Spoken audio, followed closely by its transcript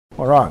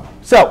We're wrong.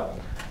 So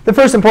the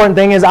first important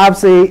thing is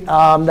obviously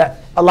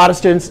that a lot of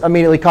students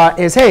immediately caught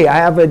is, hey, I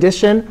have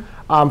addition.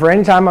 For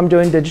any time I'm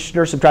doing addition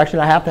or subtraction,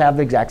 I have to have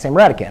the exact same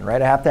radicand,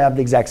 right? I have to have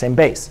the exact same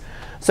base.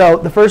 So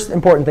the first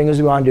important thing is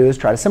we want to do is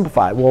try to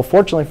simplify. Well,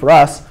 fortunately for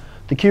us,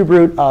 the cube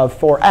root of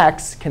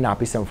 4x cannot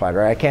be simplified,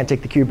 right? I can't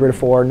take the cube root of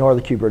 4 nor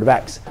the cube root of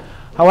x.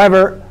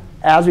 However,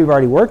 as we've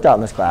already worked out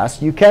in this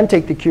class, you can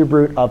take the cube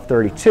root of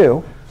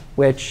 32,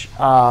 which since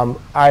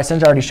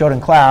I already showed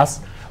in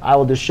class, I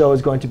will just show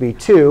is going to be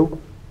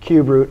 2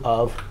 cube root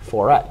of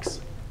 4x,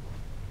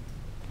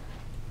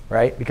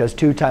 right? Because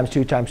 2 times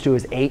 2 times 2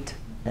 is 8.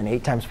 And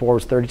 8 times 4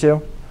 was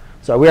 32.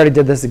 So we already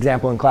did this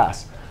example in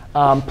class.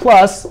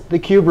 Plus the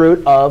cube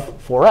root of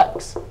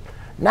 4x.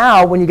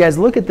 Now, when you guys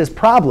look at this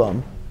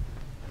problem,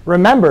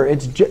 remember,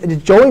 it's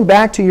going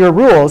back to your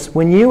rules.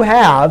 When you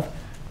have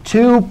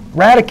two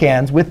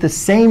radicands with the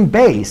same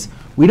base,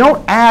 we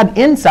don't add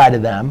inside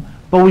of them,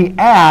 but we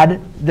add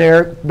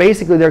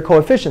basically their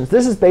coefficients.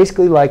 This is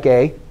basically like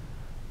a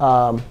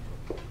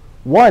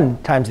 1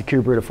 times the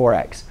cube root of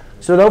 4x.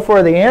 So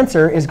therefore, the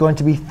answer is going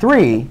to be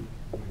 3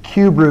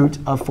 cube root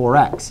of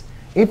 4x.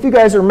 If you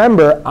guys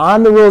remember,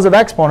 on the rules of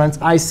exponents,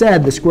 I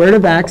said the square root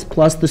of x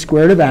plus the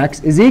square root of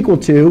x is equal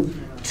to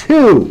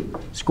 2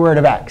 square root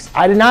of x.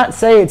 I did not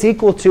say it's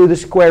equal to the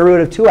square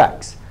root of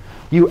 2x.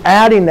 You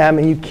adding them,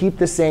 and you keep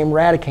the same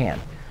radicand.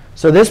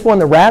 So this one,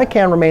 the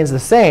radicand remains the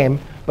same,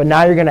 but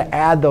now you're going to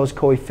add those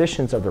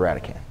coefficients of the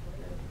radicand.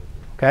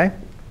 OK?